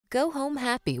Go home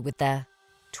happy with the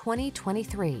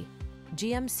 2023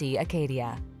 GMC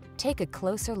Acadia. Take a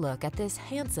closer look at this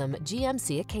handsome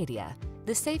GMC Acadia,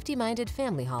 the safety-minded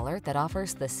family hauler that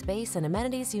offers the space and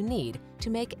amenities you need to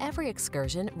make every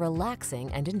excursion relaxing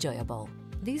and enjoyable.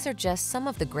 These are just some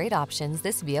of the great options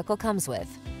this vehicle comes with: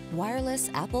 wireless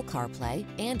Apple CarPlay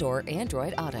and/or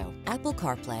Android Auto, Apple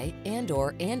CarPlay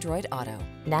and/or Android Auto,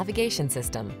 navigation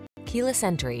system, keyless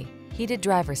entry, heated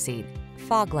driver's seat,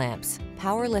 fog lamps,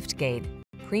 power liftgate,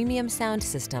 premium sound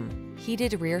system,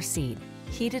 heated rear seat,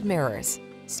 heated mirrors.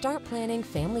 Start planning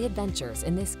family adventures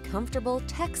in this comfortable,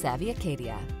 tech-savvy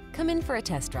Acadia. Come in for a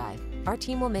test drive. Our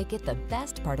team will make it the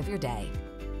best part of your day.